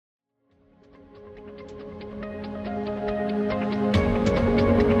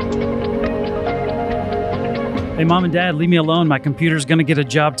Hey, Mom and Dad, leave me alone. My computer's going to get a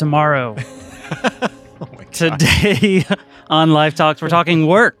job tomorrow. Oh my God. Today on Life Talks, we're talking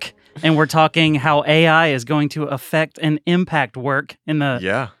work, and we're talking how AI is going to affect and impact work in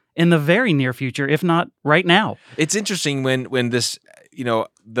the very near future, if not right now. It's interesting when this,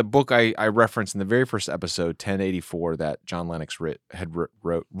 the book I referenced in the very first episode, 1084, that John Lennox had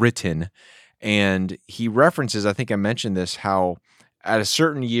written, and he references, I think I mentioned this, how at a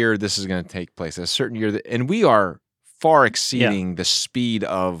certain year this is going to take place, at a certain year, and we are far exceeding the speed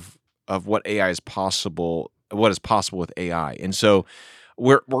of what AI is possible, what is possible with AI. And so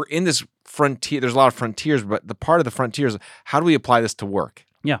we're in this frontier. There's a lot of frontiers, but the part of the frontier is, how do we apply this to work?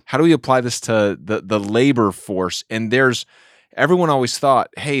 Yeah. How do we apply this to the labor force? And everyone always thought,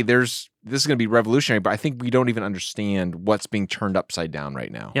 hey, this is going to be revolutionary, but I think we don't even understand what's being turned upside down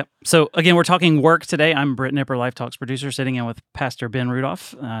right now. Yep. So again, we're talking work today. I'm Britt Nipper, LifeTalks producer, sitting in with Pastor Ben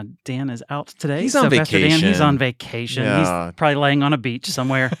Rudolph. Dan is out today. He's on vacation. Pastor Dan, he's on vacation. Yeah. He's probably laying on a beach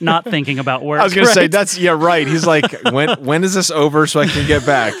somewhere, not thinking about work. I was going to say, right. He's like, when is this over so I can get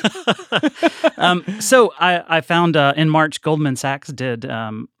back? So I found in March, Goldman Sachs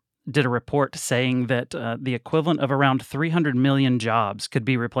did a report saying that the equivalent of around 300 million jobs could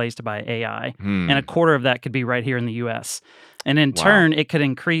be replaced by AI, and a quarter of that could be right here in the U.S. And in turn, it could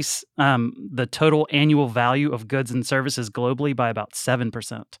increase the total annual value of goods and services globally by about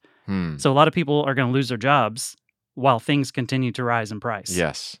 7%. So a lot of people are going to lose their jobs while things continue to rise in price.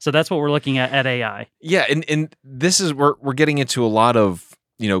 Yes. So that's what we're looking at AI. Yeah, and this is we're getting into a lot of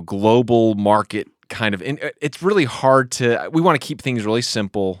global market kind of, and it's really hard we want to keep things really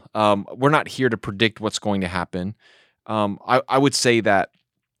simple. We're not here to predict what's going to happen. I would say that,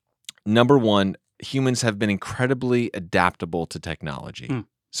 number one, humans have been incredibly adaptable to technology.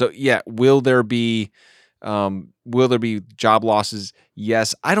 So yeah, will there be job losses?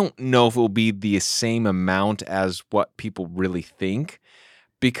 Yes. I don't know if it will be the same amount as what people really think,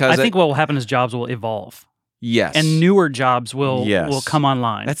 because I think what will happen is jobs will evolve. Yes. And newer jobs will come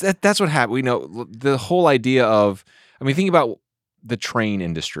online. That's what happened. We know the whole idea of, think about the train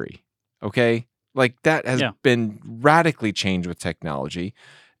industry, okay? Like that has been radically changed with technology,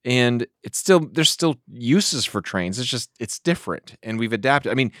 and there's still uses for trains. It's different, and we've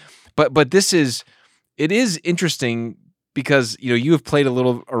adapted. But it is interesting because, you have played a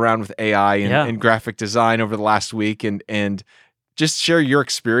little around with AI and graphic design over the last week, and just share your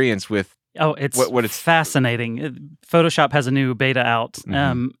experience with. Oh, it's fascinating. Photoshop has a new beta out,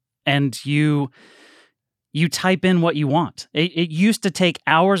 and you type in what you want. It used to take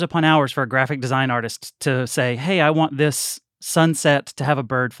hours upon hours for a graphic design artist to say, hey, I want this sunset to have a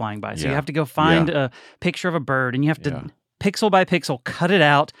bird flying by. So you have to go find a picture of a bird, and you have to pixel by pixel cut it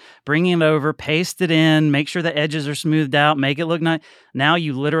out, bring it over, paste it in, make sure the edges are smoothed out, make it look nice. Now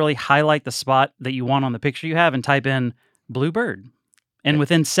you literally highlight the spot that you want on the picture you have and type in blue bird. And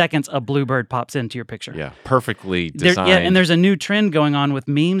within seconds, a bluebird pops into your picture. Yeah, perfectly designed. And there's a new trend going on with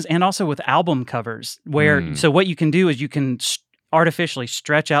memes and also with album covers, where so what you can do is you can artificially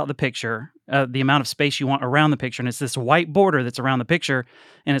stretch out the picture, the amount of space you want around the picture, and it's this white border that's around the picture,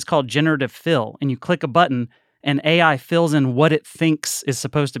 and it's called generative fill. And you click a button, and AI fills in what it thinks is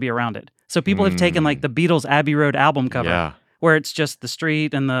supposed to be around it. So people have taken like the Beatles' Abbey Road album cover, where it's just the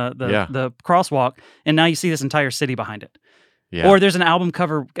street and the crosswalk, and now you see this entire city behind it. Yeah. Or there's an album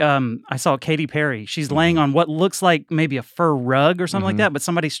cover, I saw Katy Perry. She's laying on what looks like maybe a fur rug or something like that, but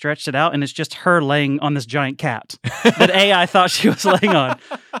somebody stretched it out, and it's just her laying on this giant cat that AI thought she was laying on.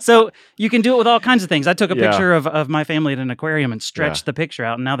 So you can do it with all kinds of things. I took a picture of my family at an aquarium and stretched the picture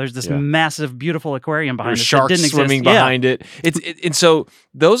out, and now there's this massive, beautiful aquarium behind it. Sharks didn't swimming exist. behind it. And so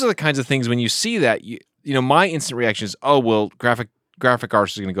those are the kinds of things when you see that, my instant reaction is, oh, well, graphic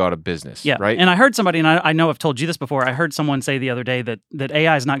artists are going to go out of business, right? And I heard somebody, and I know I've told you this before, I heard someone say the other day that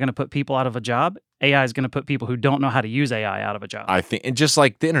AI is not going to put people out of a job. AI is going to put people who don't know how to use AI out of a job. I think, and just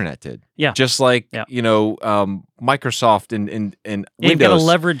like the internet did. Yeah. Just like, Microsoft and Windows. You've got to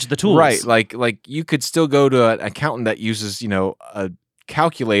leverage the tools. Right. Like you could still go to an accountant that uses, a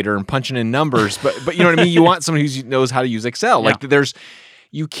calculator and punching in numbers, but you know what I mean? You want someone who knows how to use Excel. Like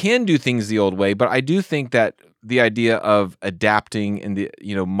you can do things the old way, but I do think that the idea of adapting and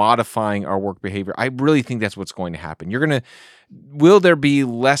modifying our work behavior, I really think that's what's going to happen. Will there be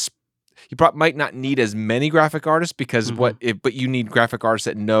less? You might not need as many graphic artists because but you need graphic artists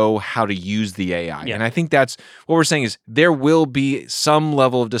that know how to use the AI. Yeah. And I think that's what we're saying is there will be some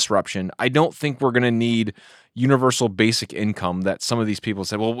level of disruption. I don't think we're going to need universal basic income that some of these people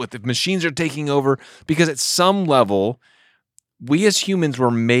said, well, if machines are taking over, because at some level, we as humans were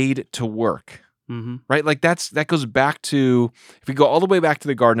made to work. Right? Like that goes back to, if we go all the way back to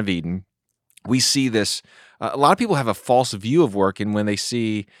the Garden of Eden, we see this A lot of people have a false view of work, and when they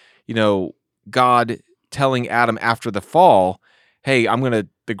see, God telling Adam after the fall, "Hey,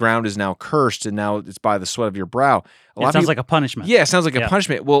 the ground is now cursed, and now it's by the sweat of your brow." It sounds like a punishment. Yeah, it sounds like a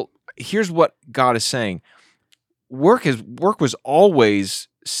punishment. Well, here's what God is saying: work was always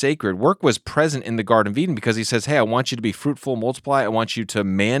sacred. Work was present in the Garden of Eden because He says, "Hey, I want you to be fruitful, multiply. I want you to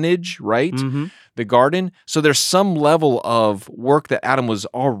manage, right, the garden." So there's some level of work that Adam was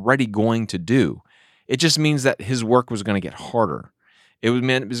already going to do. It just means that his work was going to get harder. It was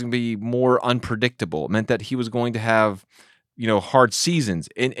going to be more unpredictable. It meant that he was going to have, hard seasons.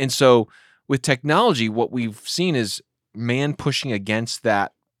 And so with technology, what we've seen is man pushing against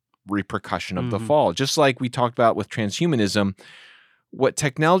that repercussion of the fall. Just like we talked about with transhumanism, what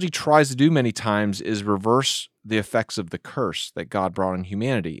technology tries to do many times is reverse the effects of the curse that God brought on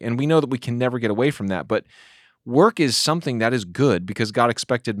humanity. And we know that we can never get away from that, but work is something that is good because God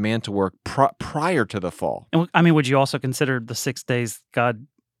expected man to work prior to the fall. And would you also consider the 6 days God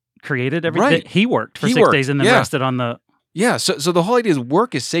created everything? Right. He worked for 6 days and then rested on the... Yeah, so the whole idea is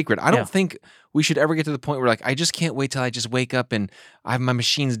work is sacred. I don't think we should ever get to the point where I just can't wait till I just wake up and I have my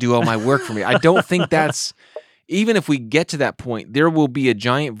machines do all my work for me. I don't think that's... Even if we get to that point, there will be a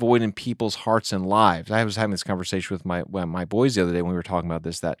giant void in people's hearts and lives. I was having this conversation with my boys the other day when we were talking about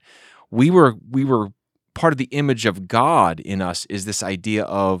this, that we were part of the image of God in us is this idea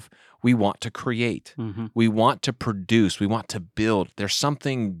of we want to create, we want to produce, we want to build. There's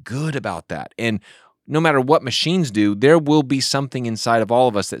something good about that. And no matter what machines do, there will be something inside of all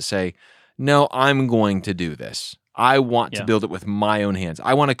of us that say, no, I'm going to do this. I want to build it with my own hands.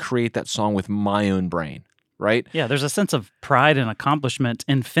 I want to create that song with my own brain. Right? Yeah, there's a sense of pride and accomplishment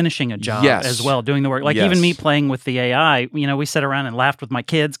in finishing a job as well, doing the work. Like even me playing with the AI, we sat around and laughed with my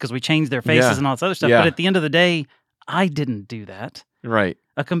kids because we changed their faces and all this other stuff. But at the end of the day, I didn't do that. Right.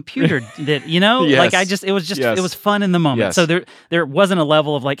 A computer did, Like it was fun in the moment. Yes. So there wasn't a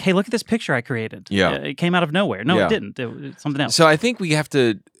level of hey, look at this picture I created. Yeah. It came out of nowhere. No, it didn't. It was something else. So I think we have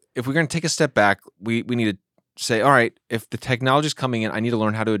to, if we're going to take a step back, we need to say, all right, if the technology is coming in, I need to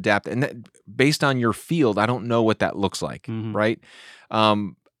learn how to adapt. And that, based on your field, I don't know what that looks like, right?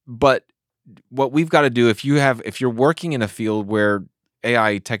 But what we've got to do, if you're working in a field where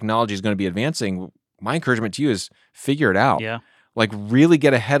AI technology is going to be advancing, my encouragement to you is figure it out. Yeah. Really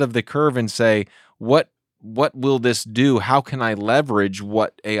get ahead of the curve and say, what will this do? How can I leverage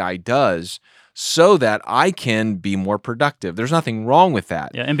what AI does so that I can be more productive? There's nothing wrong with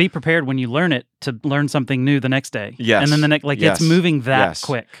that. Yeah, and be prepared when you learn it to learn something new the next day. Yes. And then the next, it's moving that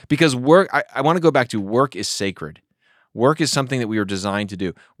quick. Because work, I want to go back to work is sacred. Work is something that we were designed to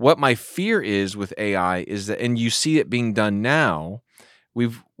do. What my fear is with AI is that, and you see it being done now,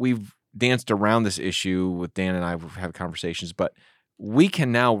 we've danced around this issue with Dan and I, we've had conversations, but we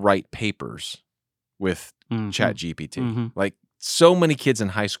can now write papers with ChatGPT. So many kids in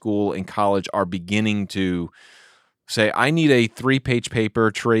high school and college are beginning to say, I need a 3-page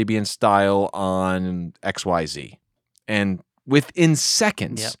paper, Turabian style on XYZ. And within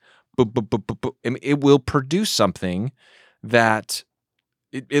seconds, it will produce something that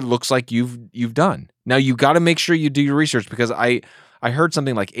it looks like you've done. Now, you got to make sure you do your research, because I heard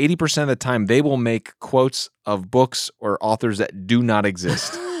something like 80% of the time they will make quotes of books or authors that do not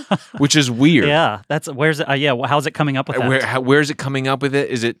exist. Which is weird. Yeah, where's it? How's it coming up with that? Where's it coming up with it?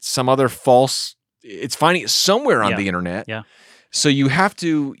 Is it some other false? It's finding it somewhere on the internet. Yeah. So you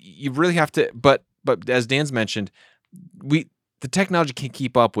really have to. But as Dan's mentioned, the technology can't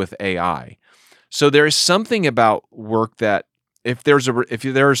keep up with AI. So there is something about work that if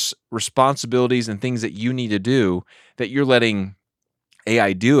there's responsibilities and things that you need to do that you're letting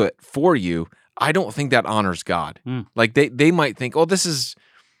AI do it for you, I don't think that honors God. They might think, oh, this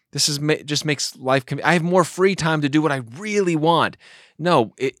just makes life. I have more free time to do what I really want.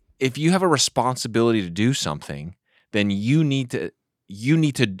 No, if you have a responsibility to do something, then you need to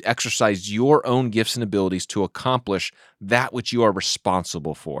exercise your own gifts and abilities to accomplish that which you are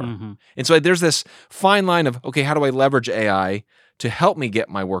responsible for. And so there's this fine line of, okay, how do I leverage AI to help me get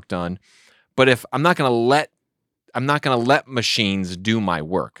my work done? But if I'm not going to let machines do my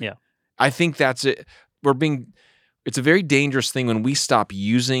work. Yeah, I think that's it. It's a very dangerous thing when we stop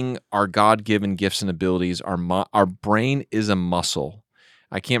using our God-given gifts and abilities. Our brain is a muscle.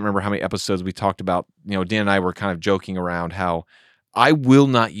 I can't remember how many episodes we talked about. Dan and I were kind of joking around how I will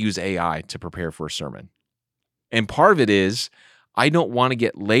not use AI to prepare for a sermon. And part of it is I don't want to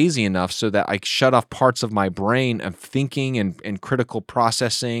get lazy enough so that I shut off parts of my brain of thinking and critical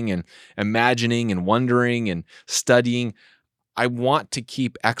processing and imagining and wondering and studying. I want to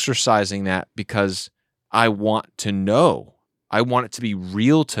keep exercising that because I want to know. I want it to be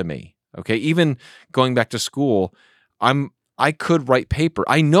real to me. Okay, even going back to school, I could write paper.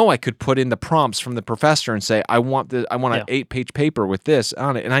 I know I could put in the prompts from the professor and say, I want an 8-page paper with this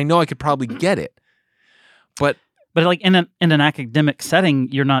on it, and I know I could probably get it. But like in an academic setting,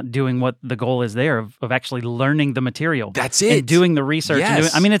 you're not doing what the goal is there of actually learning the material. That's it. And doing the research.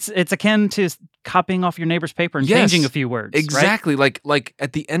 Yes. It's akin to copying off your neighbor's paper and changing a few words. Exactly. Right? Like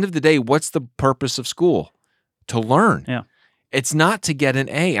at the end of the day, what's the purpose of school? To learn. Yeah. It's not to get an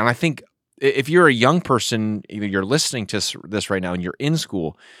A. And I think if you're a young person, you're listening to this right now and you're in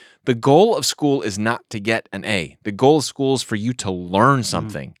school, the goal of school is not to get an A. The goal of school is for you to learn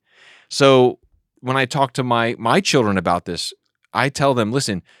something. So when I talk to my children about this, I tell them,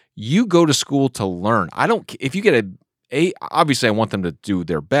 listen, you go to school to learn. If you get an A, obviously I want them to do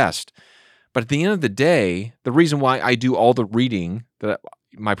their best. But at the end of the day, the reason why I do all the reading that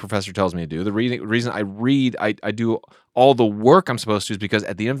my professor tells me to do, the reason I read, I do all the work I'm supposed to, is because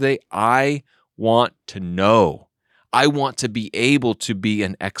at the end of the day, I want to know. I want to be able to be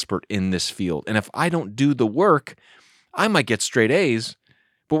an expert in this field. And if I don't do the work, I might get straight A's.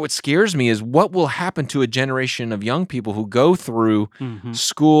 But what scares me is what will happen to a generation of young people who go through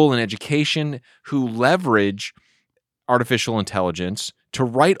school and education, who leverage artificial intelligence to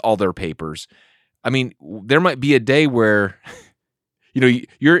write all their papers. I mean, there might be a day where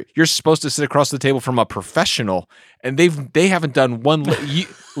you're supposed to sit across the table from a professional, and they haven't done one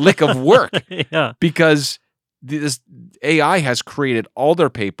lick of work because this AI has created all their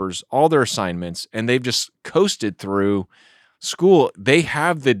papers, all their assignments, and they've just coasted through school. They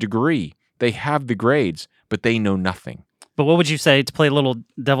have the degree, they have the grades, but they know nothing. But what would you say, to play a little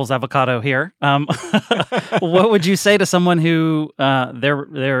devil's avocado here? What would you say to someone who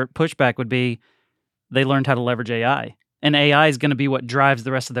their pushback would be they learned how to leverage AI? And AI is going to be what drives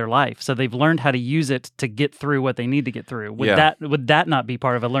the rest of their life. So they've learned how to use it to get through what they need to get through. Would that not be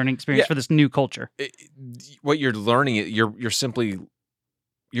part of a learning experience for this new culture? What you're learning, you're simply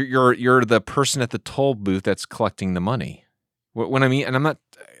you're the person at the toll booth that's collecting the money. When I mean, and I'm not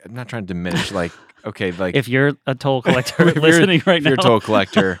trying to diminish, like, okay, like if you're a toll collector listening right now, if you're a toll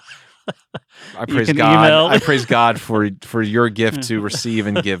collector, I praise God. Email. I praise God for your gift to receive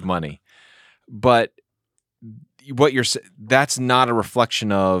and give money. But that's not a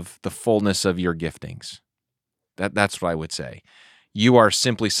reflection of the fullness of your giftings. That's what I would say. You are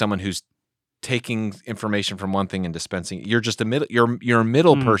simply someone who's taking information from one thing and dispensing. You're just a middle. You're a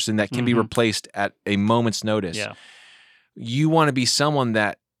middle person that can be replaced at a moment's notice. Yeah. You want to be someone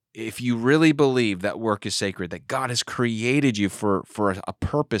that, if you really believe that work is sacred, that God has created you for a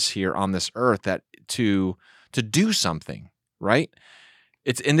purpose here on this earth, that to do something, right?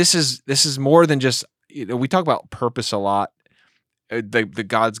 This is more than just, we talk about purpose a lot, the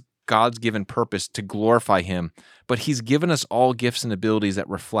God's given purpose to glorify Him, but He's given us all gifts and abilities that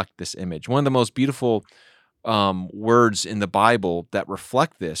reflect this image. One of the most beautiful words in the Bible that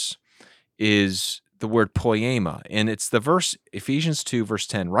reflect this is the word poema, and it's the verse, Ephesians 2, verse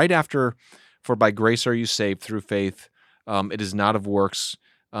 10, right after, for by grace are you saved through faith, it is not of works,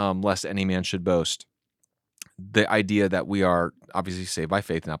 lest any man should boast. The idea that we are obviously saved by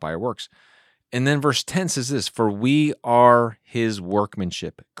faith, not by our works. And then verse 10 says this, for we are His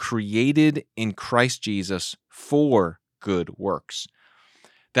workmanship, created in Christ Jesus for good works.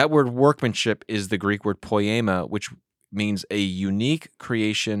 That word workmanship is the Greek word poema, which means a unique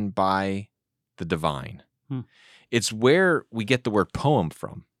creation by the divine. It's where we get the word poem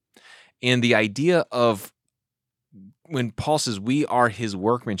from. And the idea of, when Paul says we are His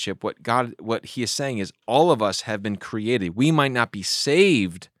workmanship, what he is saying is all of us have been created. We might not be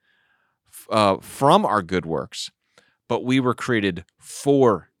saved from our good works, but we were created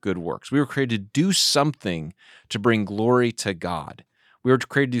for good works. We were created to do something to bring glory to God. We were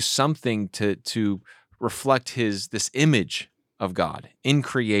created to do something to reflect this image of God in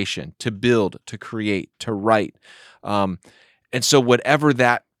creation, to build, to create, to write. And so whatever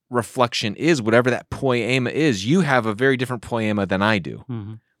that reflection is, whatever that poema is, you have a very different poema than I do.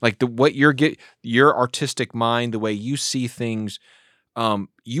 Mm-hmm. Like your artistic mind, the way you see things,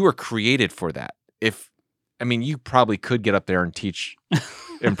 you were created for that. You probably could get up there and teach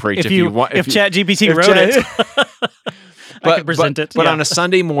and preach if you want. If ChatGPT wrote it. I could present it. But on a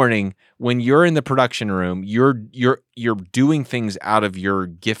Sunday morning, when you're in the production room, you're doing things out of your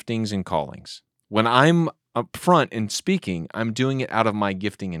giftings and callings. When I'm up front and speaking, I'm doing it out of my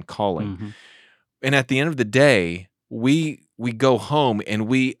gifting and calling. Mm-hmm. And at the end of the day, we go home and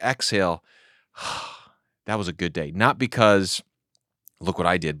we exhale. That was a good day. Not because look what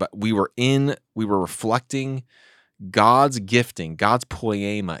I did, but we were reflecting God's gifting, God's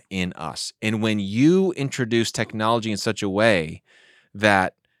poema in us. And when you introduce technology in such a way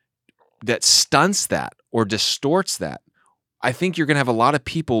that that stunts that or distorts that, I think you're going to have a lot of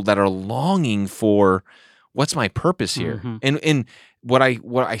people that are longing for, what's my purpose here? And what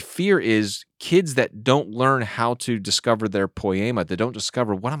I fear is kids that don't learn how to discover their poema, that don't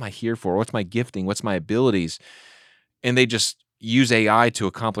discover, what am I here for? What's my gifting? What's my abilities? And they just use AI to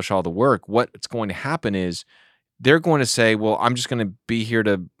accomplish all the work. What's going to happen is they're going to say, well, I'm just going to be here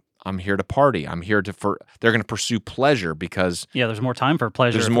to, I'm here to party. I'm here to, they're going to pursue pleasure because there's more time for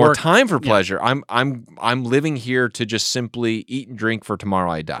pleasure. There's more time for pleasure. I'm living here to just simply eat and drink for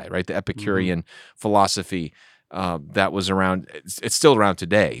tomorrow I die, right? The Epicurean philosophy that was around, it's still around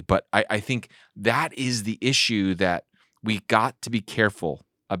today. But I think that is the issue, that we got to be careful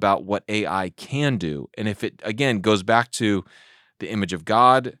about what AI can do. And if it, again, goes back to the image of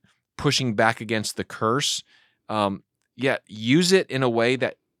God, pushing back against the curse, use it in a way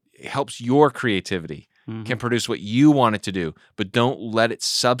that helps your creativity, can produce what you want it to do, but don't let it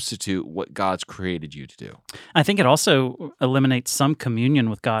substitute what God's created you to do. I think it also eliminates some communion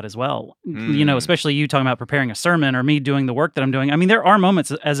with God as well. You know, especially you talking about preparing a sermon, or me doing the work that I'm doing. I mean, there are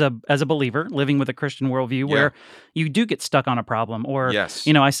moments as a believer living with a Christian worldview where you do get stuck on a problem, or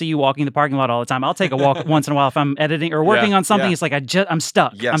you know, I see you walking the parking lot all the time. I'll take a walk once in a while if I'm editing or working on something. It's like I'm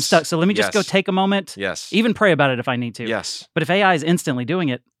stuck. I'm stuck. So let me just go take a moment. Even pray about it if I need to. But if AI is instantly doing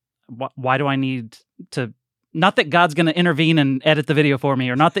it, why do I need to? Not that God's going to intervene and edit the video for me,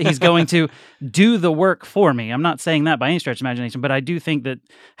 or not that he's going to do the work for me. I'm not saying that by any stretch of imagination, but I do think that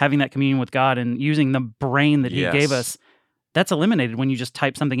having that communion with God and using the brain that he gave us, that's eliminated when you just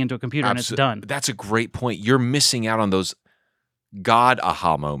type something into a computer and it's done. That's a great point. You're missing out on those God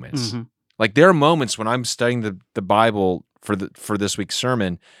aha moments. Like, there are moments when I'm studying the Bible for this week's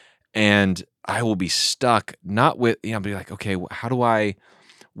sermon, and I will be stuck, not with, I'll be like, okay,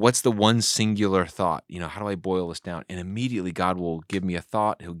 what's the one singular thought? How do I boil this down? And immediately God will give me a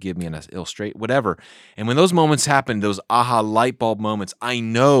thought. He'll give me an illustrate, whatever. And when those moments happen, those aha light bulb moments, I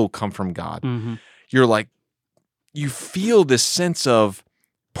know come from God. You're like, you feel this sense of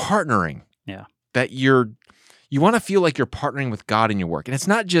partnering. That you want to feel like you're partnering with God in your work. And it's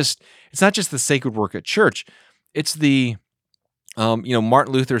not just the sacred work at church. It's the,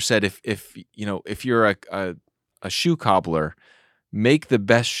 Martin Luther said, if you're a shoe cobbler, make the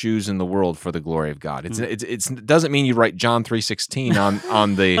best shoes in the world for the glory of God. It doesn't mean you write John 3:16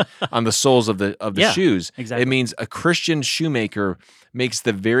 on the soles of the shoes. Exactly. It means a Christian shoemaker makes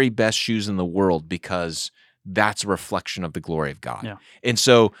the very best shoes in the world because that's a reflection of the glory of God. And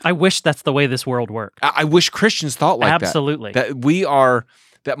so I wish that's the way this world worked. I wish Christians thought like that. Absolutely.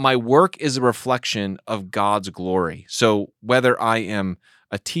 That my work is a reflection of God's glory. So whether I am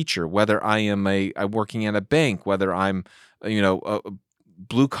a teacher, whether I am I'm working at a bank, whether I'm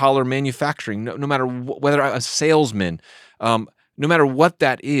blue collar manufacturing, no matter whether I'm a salesman, no matter what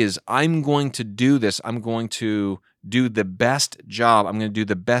that is, I'm going to do this. I'm going to do the best job. I'm going to do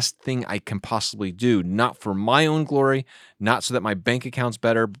the best thing I can possibly do, not for my own glory, not so that my bank account's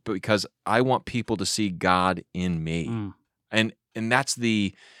better, but because I want people to see God in me. And that's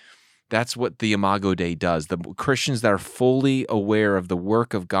what the Imago Dei does. The Christians that are fully aware of the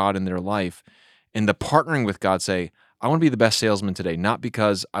work of God in their life and the partnering with God say, I want to be the best salesman today, not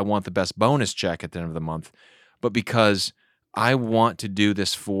because I want the best bonus check at the end of the month, but because I want to do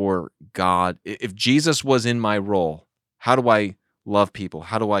this for God. If Jesus was in my role, how do I love people?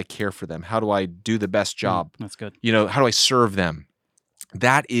 How do I care for them? How do I do the best job? That's good. How do I serve them?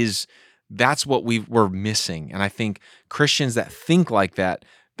 That's what we're missing. And I think Christians that think like that,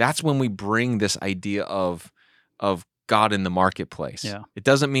 that's when we bring this idea of God in the marketplace. It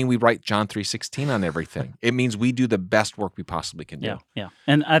doesn't mean we write John 3:16 on everything. It means we do the best work we possibly can do. Yeah.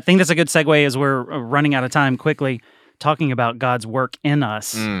 And I think that's a good segue as we're running out of time quickly, talking about God's work in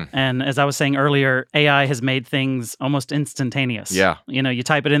us. And as I was saying earlier, AI has made things almost instantaneous. You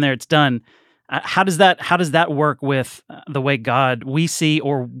type it in there, it's done. How does that work with the way we see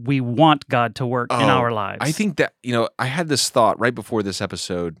or we want God to work in our lives? I think that, I had this thought right before this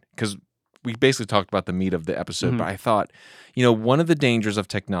episode, because we basically talked about the meat of the episode, but I thought, one of the dangers of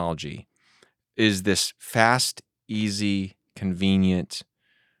technology is this fast, easy, convenient.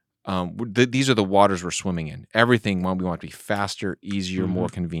 These are the waters we're swimming in. Everything, we want it to be faster, easier, more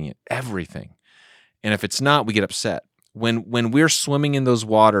convenient. Everything. And if it's not, we get upset. When we're swimming in those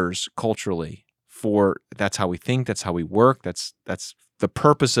waters culturally, that's how we think, that's how we work, that's the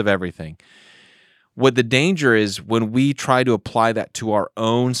purpose of everything. What the danger is, when we try to apply that to our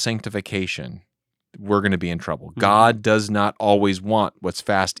own sanctification, we're going to be in trouble. God does not always want what's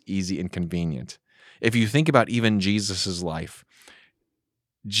fast, easy, and convenient. If you think about even Jesus' life,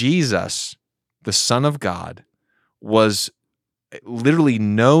 Jesus, the Son of God, was literally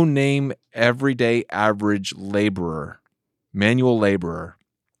no-name, everyday, average laborer, manual laborer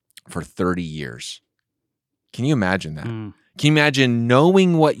for 30 years. Can you imagine that? Can you imagine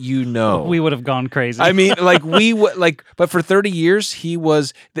knowing what you know? We would have gone crazy. I mean, but for 30 years, he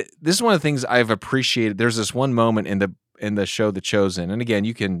was. This is one of the things I've appreciated. There's this one moment in the show The Chosen, and again,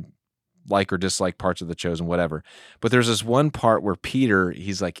 you can like or dislike parts of The Chosen, whatever. But there's this one part where Peter,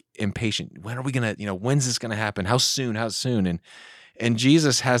 he's like impatient. When are we gonna? When's this gonna happen? How soon? How soon? And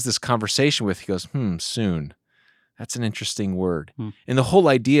Jesus has this conversation with. He goes, soon. That's an interesting word. And the whole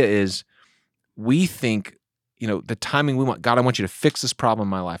idea is, we think, the timing we want. God, I want you to fix this problem in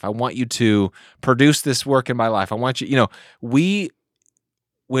my life. I want you to produce this work in my life. I want you,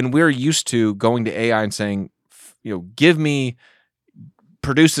 when we're used to going to AI and saying,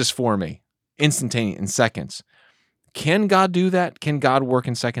 produce this for me, instantaneous, in seconds. Can God do that? Can God work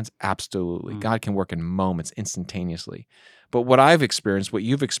in seconds? Absolutely. God can work in moments, instantaneously. But what I've experienced, what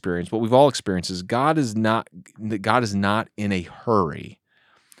you've experienced, what we've all experienced is God is not in a hurry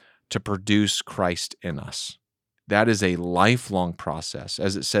to produce Christ in us. That is a lifelong process.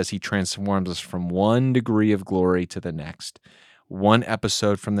 As it says, he transforms us from one degree of glory to the next, one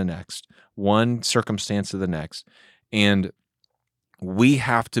episode from the next, one circumstance to the next. And we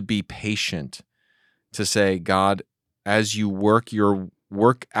have to be patient to say, God, as you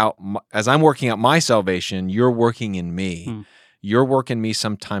as I'm working out my salvation, you're working in me. Your work in me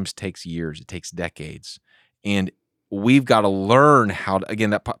sometimes takes years. It takes decades. And we've got to learn how to,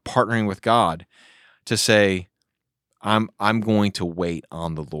 again, that partnering with God to say, I'm going to wait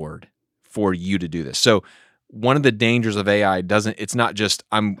on the Lord for you to do this. So one of the dangers of AI it's not just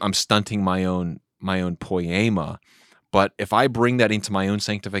I'm stunting my own poema, but if I bring that into my own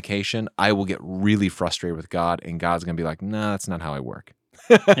sanctification, I will get really frustrated with God, and God's going to be like, "No, that's not how I work."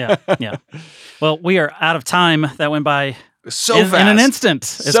 Yeah. Well, we are out of time. That went by so fast. In an instant,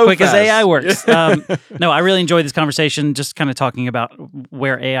 as quick as AI works. No, I really enjoyed this conversation, just kind of talking about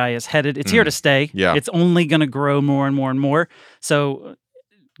where AI is headed. It's here to stay. Yeah. It's only going to grow more and more and more. So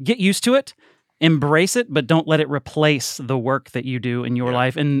get used to it, embrace it, but don't let it replace the work that you do in your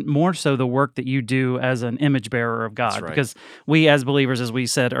life, and more so the work that you do as an image bearer of God. That's right. Because we as believers, as we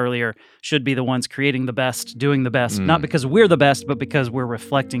said earlier, should be the ones creating the best, doing the best, not because we're the best, but because we're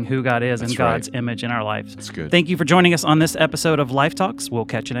reflecting who God is and God's image in our lives. That's good. Thank you for joining us on this episode of Life Talks. We'll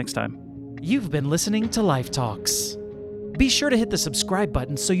catch you next time. You've been listening to Life Talks. Be sure to hit the subscribe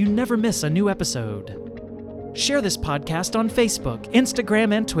button so you never miss a new episode. Share this podcast on Facebook,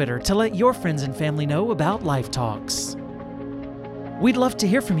 Instagram, and Twitter to let your friends and family know about Life Talks. We'd love to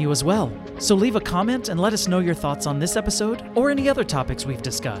hear from you as well, so leave a comment and let us know your thoughts on this episode or any other topics we've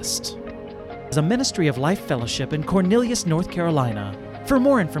discussed. It's a ministry of Life Fellowship in Cornelius, North Carolina. For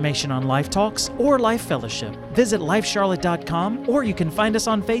more information on Life Talks or Life Fellowship, visit lifecharlotte.com, or you can find us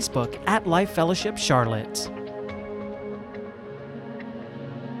on Facebook at Life Fellowship Charlotte.